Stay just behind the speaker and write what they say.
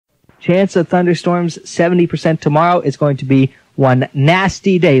Chance of thunderstorms, 70% tomorrow. Is going to be one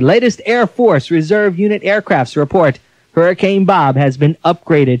nasty day. Latest Air Force Reserve Unit aircrafts report Hurricane Bob has been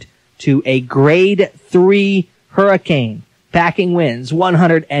upgraded to a grade 3 hurricane, packing winds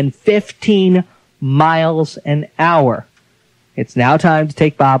 115 miles an hour. It's now time to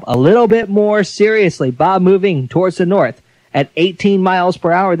take Bob a little bit more seriously. Bob moving towards the north at 18 miles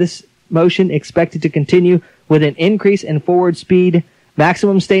per hour. This motion expected to continue with an increase in forward speed.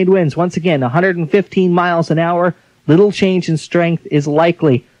 Maximum sustained winds, once again, 115 miles an hour. Little change in strength is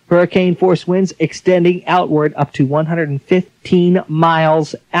likely. Hurricane force winds extending outward up to 115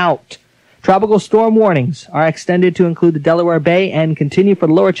 miles out. Tropical storm warnings are extended to include the Delaware Bay and continue for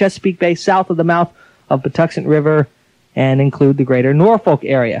the lower Chesapeake Bay south of the mouth of Patuxent River and include the greater Norfolk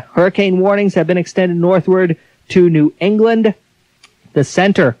area. Hurricane warnings have been extended northward to New England. The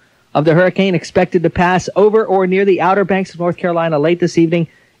center of the hurricane expected to pass over or near the Outer Banks of North Carolina late this evening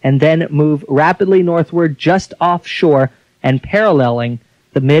and then move rapidly northward just offshore and paralleling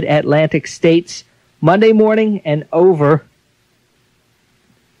the mid-Atlantic states. Monday morning and over.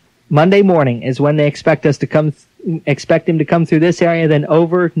 Monday morning is when they expect him to come through this area, then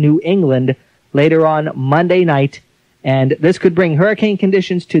over New England later on Monday night. And this could bring hurricane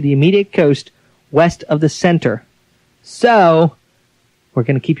conditions to the immediate coast west of the center. So we're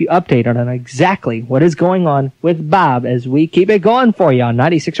going to keep you updated on exactly what is going on with Bob as we keep it going for you on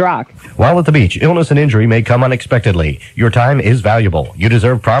 96 Rock. While at the beach, illness and injury may come unexpectedly. Your time is valuable. You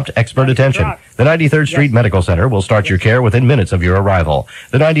deserve prompt expert attention. The 93rd Street Medical Center will start your care within minutes of your arrival.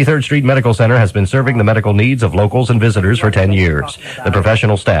 The 93rd Street Medical Center has been serving the medical needs of locals and visitors for 10 years. The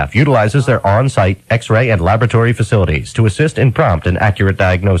professional staff utilizes their on-site X-ray and laboratory facilities to assist in prompt and accurate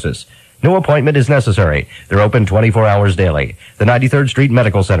diagnosis. No appointment is necessary. They're open 24 hours daily. The 93rd Street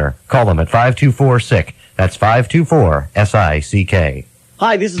Medical Center. Call them at 524-SICK. That's 524-SICK.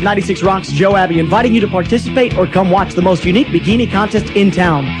 Hi, this is 96 Rock's Joe Abbey, inviting you to participate or come watch the most unique bikini contest in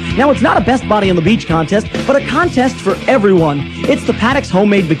town. Now, it's not a best body on the beach contest, but a contest for everyone. It's the Paddock's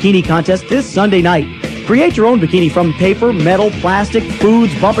Homemade Bikini Contest this Sunday night. Create your own bikini from paper, metal, plastic,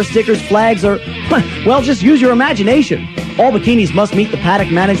 foods, bumper stickers, flags, or, well, just use your imagination. All bikinis must meet the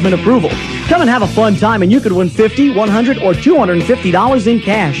Paddock management approval. Come and have a fun time, and you could win $50, $100, or $250 in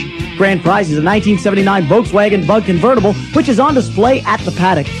cash. Grand prize is a 1979 Volkswagen Bug convertible, which is on display at the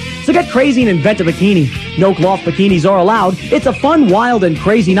Paddock. So get crazy and invent a bikini. No cloth bikinis are allowed. It's a fun, wild, and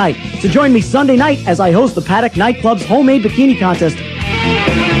crazy night. So join me Sunday night as I host the Paddock Nightclub's Homemade Bikini Contest.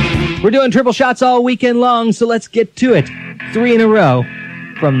 We're doing triple shots all weekend long, so let's get to it. 3 in a row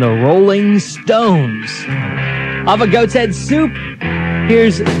from the Rolling Stones. Of a goat's head soup,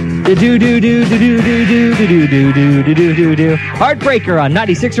 here's the do-do-do-do-do-do-do-do-do-do-do-do-do-do. Heartbreaker on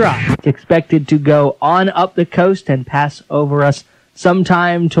 96 Rock. It's expected to go on up the coast and pass over us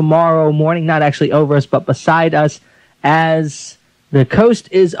sometime tomorrow morning. Not actually over us, but beside us, as the coast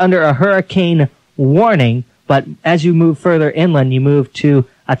is under a hurricane warning. But as you move further inland, you move to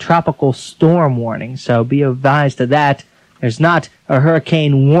a tropical storm warning. So be advised of that. There's not a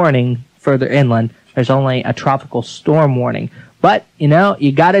hurricane warning further inland. There's only a tropical storm warning. But,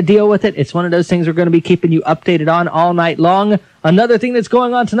 you got to deal with it. It's one of those things we're going to be keeping you updated on all night long. Another thing that's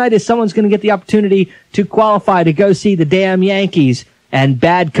going on tonight is someone's going to get the opportunity to qualify to go see the damn Yankees and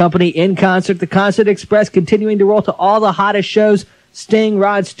Bad Company in concert. The Concert Express continuing to roll to all the hottest shows. Sting,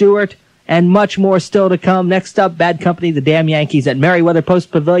 Rod Stewart, and much more still to come. Next up, Bad Company, the damn Yankees at Merriweather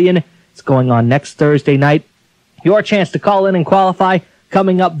Post Pavilion. It's going on next Thursday night. Your chance to call in and qualify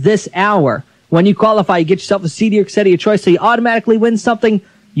coming up this hour. When you qualify, you get yourself a CD or cassette of your choice, so you automatically win something.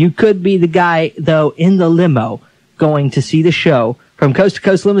 You could be the guy, though, in the limo going to see the show. From Coast to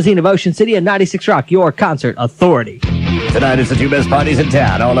Coast Limousine of Ocean City and 96 Rock, your concert authority. Tonight it's the two best parties in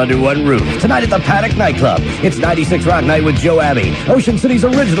town, all under one roof. Tonight at the Paddock Nightclub. It's 96 Rock Night with Joe Abbey, Ocean City's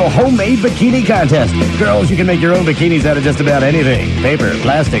original homemade bikini contest. Girls, you can make your own bikinis out of just about anything. Paper,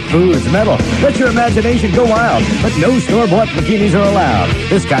 plastic, foods, metal. Let your imagination go wild, but no store-bought bikinis are allowed.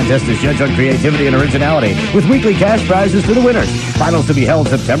 This contest is judged on creativity and originality, with weekly cash prizes to the winners. Finals to be held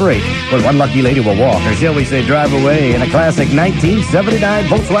September 8th, where one lucky lady will walk, or shall we say drive away, in a classic 1979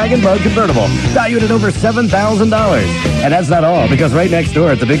 Volkswagen Bug convertible, valued at over $7,000. And that's not all, because right next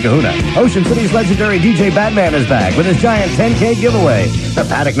door at the Big Kahuna, Ocean City's legendary DJ Batman is back with his giant 10K giveaway. The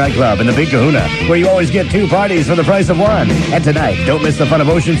Paddock Nightclub in the Big Kahuna, where you always get 2 parties for the price of 1. And tonight, don't miss the fun of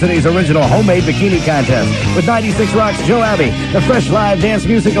Ocean City's original homemade bikini contest with 96 Rock's Joe Abbey, the fresh live dance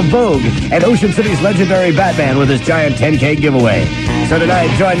music of Vogue, and Ocean City's legendary Batman with his giant 10K giveaway. So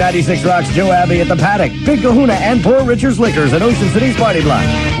tonight, join 96 Rock's Joe Abbey at the Paddock, Big Kahuna, and Poor Richard's Liquors at Ocean City's party block.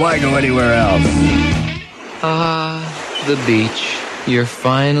 Why go anywhere else? The beach. you're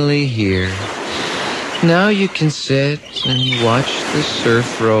finally here. Now you can sit and watch the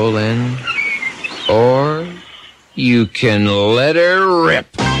surf roll in, or you can let her rip.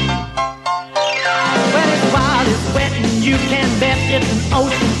 When it's wild, it's wet, and you can bet it's an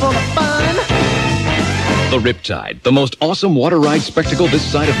ocean full of fun. The Riptide, the most awesome water ride spectacle this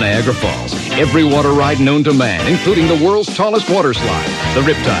side of Niagara Falls. Every water ride known to man, including the world's tallest water slide. The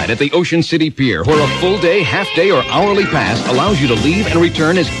Riptide at the Ocean City Pier, where a full day, half day, or hourly pass allows you to leave and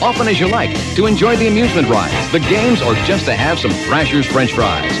return as often as you like to enjoy the amusement rides, the games, or just to have some Thrasher's French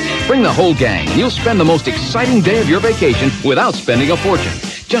fries. Bring the whole gang, and you'll spend the most exciting day of your vacation without spending a fortune.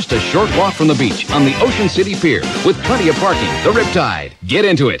 Just a short walk from the beach on the Ocean City Pier with plenty of parking. The Riptide. Get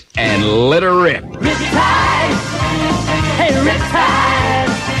into it and let her rip. Riptide! Hey, Riptide!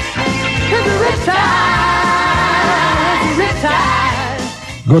 It's a Riptide! It's a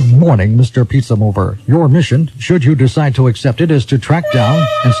Riptide! Good morning, Mr. Pizza Mover. Your mission, should you decide to accept it, is to track down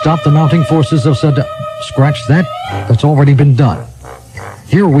and stop the mounting forces of Saddam. Scratch that. That's already been done.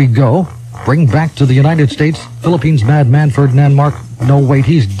 Here we go. Bring back to the United States, Philippines madman Ferdinand Mark. No, wait,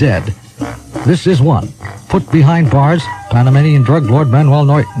 he's dead. This is one. Put behind bars, Panamanian drug lord Manuel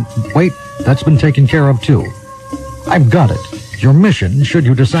Noy. Wait, that's been taken care of too. I've got it. Your mission, should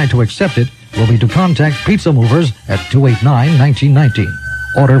you decide to accept it, will be to contact Pizza Movers at 289-1919.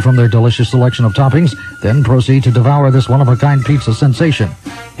 Order from their delicious selection of toppings, then proceed to devour this one-of-a-kind pizza sensation.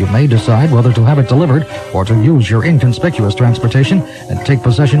 You may decide whether to have it delivered or to use your inconspicuous transportation and take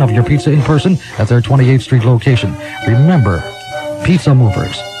possession of your pizza in person at their 28th Street location. Remember, Pizza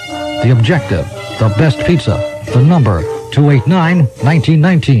Movers. The objective, the best pizza. The number,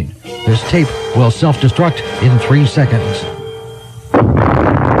 289-1919. This tape will self-destruct in 3 seconds.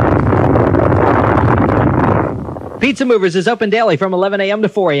 Pizza Movers is open daily from 11 a.m. to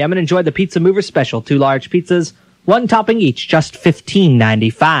 4 a.m. and enjoy the Pizza Movers special. 2 large pizzas, 1 topping each, just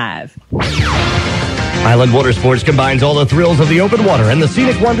 $15.95. Island Water Sports combines all the thrills of the open water and the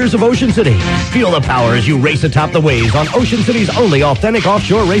scenic wonders of Ocean City. Feel the power as you race atop the waves on Ocean City's only authentic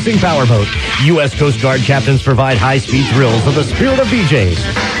offshore racing powerboat. U.S. Coast Guard captains provide high-speed thrills of the spirit of BJ's.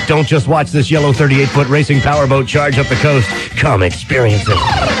 Don't just watch this yellow 38-foot racing powerboat charge up the coast. Come experience it.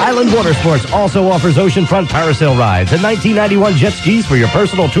 Island Water Sports also offers oceanfront parasail rides and 1991 jet skis for your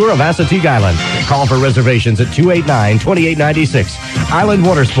personal tour of Assateague Island. Call for reservations at 289-2896. Island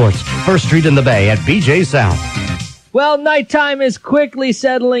Water Sports, 1st Street in the Bay at BJ's South. Well, nighttime is quickly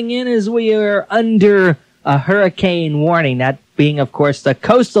settling in as we are under a hurricane warning. That being, of course, the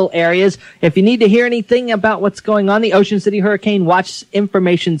coastal areas. If you need to hear anything about what's going on, the Ocean City Hurricane Watch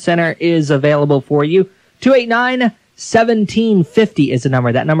Information Center is available for you. 289-1750 is the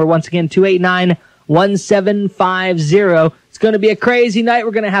number. That number, once again, 289-1750. It's going to be a crazy night.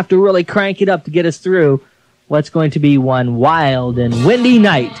 We're going to have to really crank it up to get us through what's going to be one wild and windy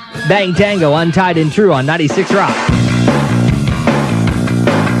night. Bang Tango, Untied and True on 96 Rock.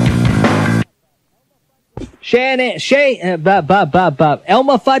 Elma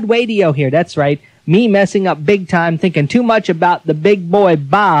Fudd Radio here. That's right. Me messing up big time, thinking too much about the big boy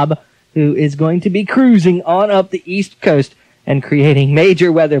Bob, who is going to be cruising on up the East Coast and creating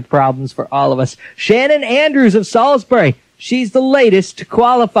major weather problems for all of us. Shannon Andrews of Salisbury. She's the latest to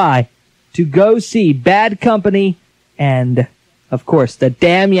qualify to go see Bad Company and, of course, the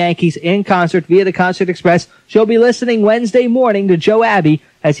damn Yankees in concert via the Concert Express. She'll be listening Wednesday morning to Joe Abbey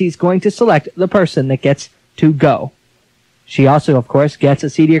as he's going to select the person that gets to go. She also, of course, gets a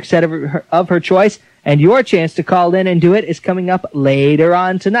CD or set of her choice, and your chance to call in and do it is coming up later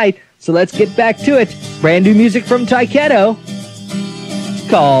on tonight. So let's get back to it. Brand new music from Taiketo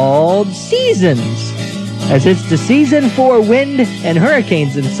called Seasons, as it's the season for wind and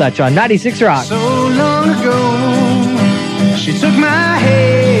hurricanes and such on 96 Rock. So long ago, she took my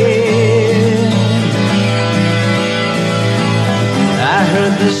hand. I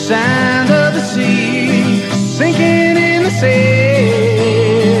heard the sound of the sea sinking in the sand.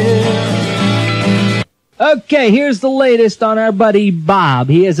 Okay, here's the latest on our buddy Bob.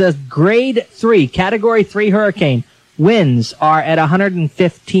 He is a grade 3, category 3 hurricane. Winds are at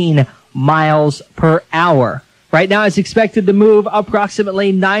 115 miles per hour. Right now, it's expected to move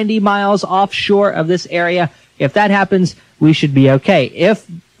approximately 90 miles offshore of this area. If that happens, we should be okay. If,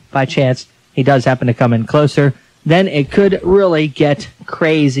 by chance, he does happen to come in closer, then it could really get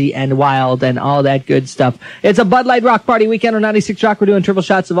crazy and wild and all that good stuff. It's a Bud Light Rock Party weekend on 96 Rock. We're doing triple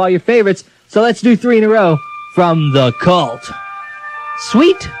shots of all your favorites. So let's do 3 in a row from The Cult.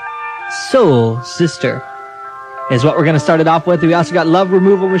 Sweet Soul Sister is what we're going to start it off with. We also got Love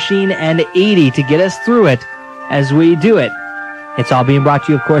Removal Machine and Edie to get us through it as we do it. It's all being brought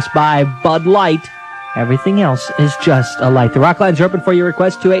to you, of course, by Bud Light. Everything else is just a light. The rock lines are open for your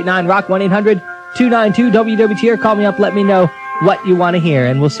request. 289-ROCK, 1-800-292-WWTR. Call me up. Let me know what you want to hear,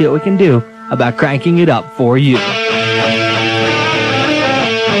 and we'll see what we can do about cranking it up for you.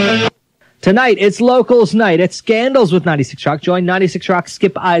 Tonight, it's Locals Night at Scandals with 96 Rock. Join 96 Rock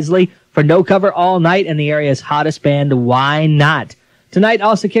Skip Isley for No Cover All Night and the area's hottest band, Why Not? Tonight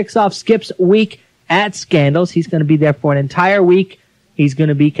also kicks off Skip's week at Scandals. He's going to be there for an entire week. He's going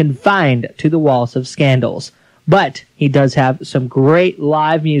to be confined to the walls of Scandals. But he does have some great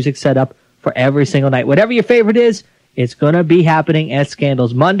live music set up for every single night. Whatever your favorite is, it's going to be happening at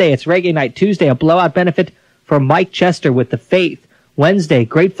Scandals. Monday, it's Reggae Night. Tuesday, a blowout benefit for Mike Chester with The Faith. Wednesday,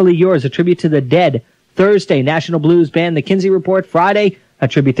 Gratefully Yours, a tribute to the dead. Thursday, National Blues Band, The Kinsey Report. Friday, a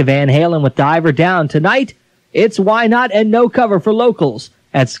tribute to Van Halen with Diver Down. Tonight, it's Why Not and No Cover for Locals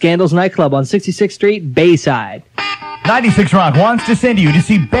at Scandals Nightclub on 66th Street, Bayside. 96 Rock wants to send you to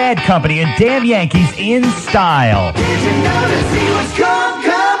see Bad Company and Damn Yankees in style. Did you notice he was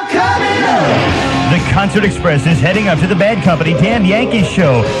coming up? The Concert Express is heading up to the Bad Company Damn Yankees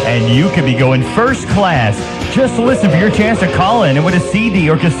show, and you could be going first class. Just listen for your chance to call in and win a CD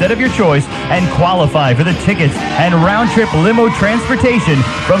or cassette of your choice and qualify for the tickets and round-trip limo transportation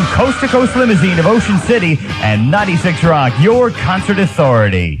from Coast to Coast Limousine of Ocean City and 96 Rock, your concert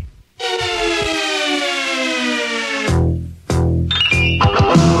authority.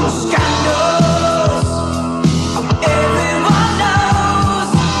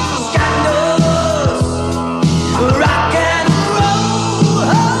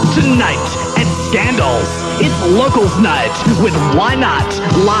 It's Locals Night with Why Not,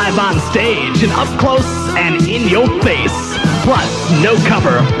 live on stage and up close and in your face. Plus, no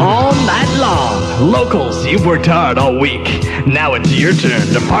cover all night long. Locals, you've worked hard all week. Now it's your turn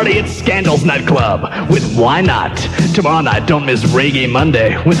to party at Scandals Nightclub with Why Not. Tomorrow night, don't miss Reggae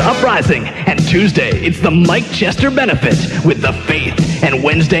Monday with Uprising. And Tuesday, it's the Mike Chester Benefit with The Faith. And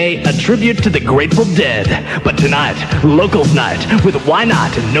Wednesday, a tribute to the Grateful Dead. But tonight, Locals Night with Why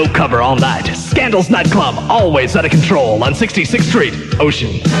Not and no cover all night. Scandals Nightclub, always out of control on 66th Street,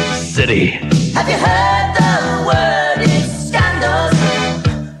 Ocean City. Have you heard the word? It's Scandals.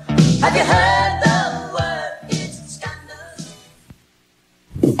 Have you heard the word? It's Scandals.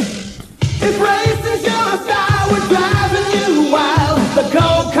 If race is your style, we're driving you wild. The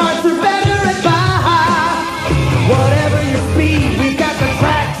go-karts are better at Baja. Whatever your speed, we've got the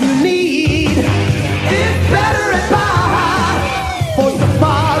track you need. It's better at Baja. For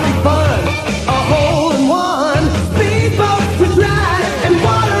safari fun, a hole-in-one. Speedboats to drive and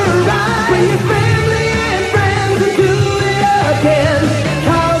water ride. Bring your family and friends and do it again.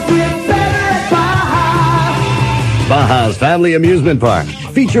 'Cause it's better at Baja. Baja's Family Amusement Park,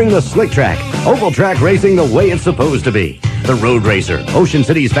 featuring the slick track, oval track racing the way it's supposed to be. The Road Racer, Ocean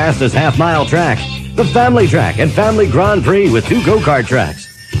City's fastest half-mile track. The Family Track and Family Grand Prix with 2 go-kart tracks.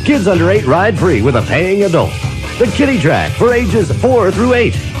 Kids under 8 ride free with a paying adult. The Kiddie Track for ages 4 through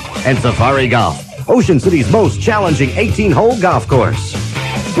 8. And Safari Golf, Ocean City's most challenging 18-hole golf course.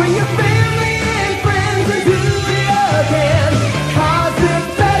 Bring your family and friends and do it again. 'Cause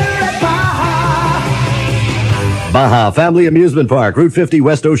it's better at Baja. Baja Family Amusement Park, Route 50,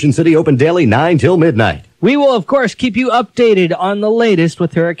 West Ocean City, open daily 9 till midnight. We will, of course, keep you updated on the latest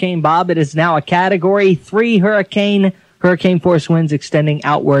with Hurricane Bob. It is now a Category 3 hurricane. Hurricane force winds extending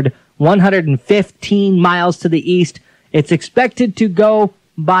outward 115 miles to the east. It's expected to go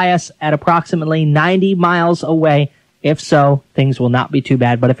by us at approximately 90 miles away. If so, things will not be too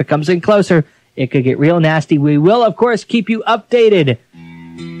bad. But if it comes in closer, it could get real nasty. We will, of course, keep you updated.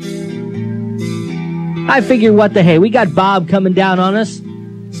 I figure, what the hey, we got Bob coming down on us.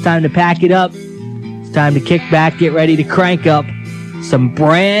 It's time to pack it up. It's time to kick back, get ready to crank up some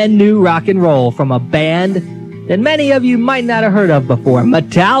brand new rock and roll from a band that many of you might not have heard of before,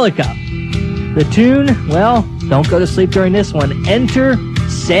 Metallica. The tune, well, don't go to sleep during this one. Enter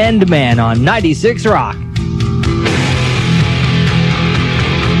Sandman on 96 Rock.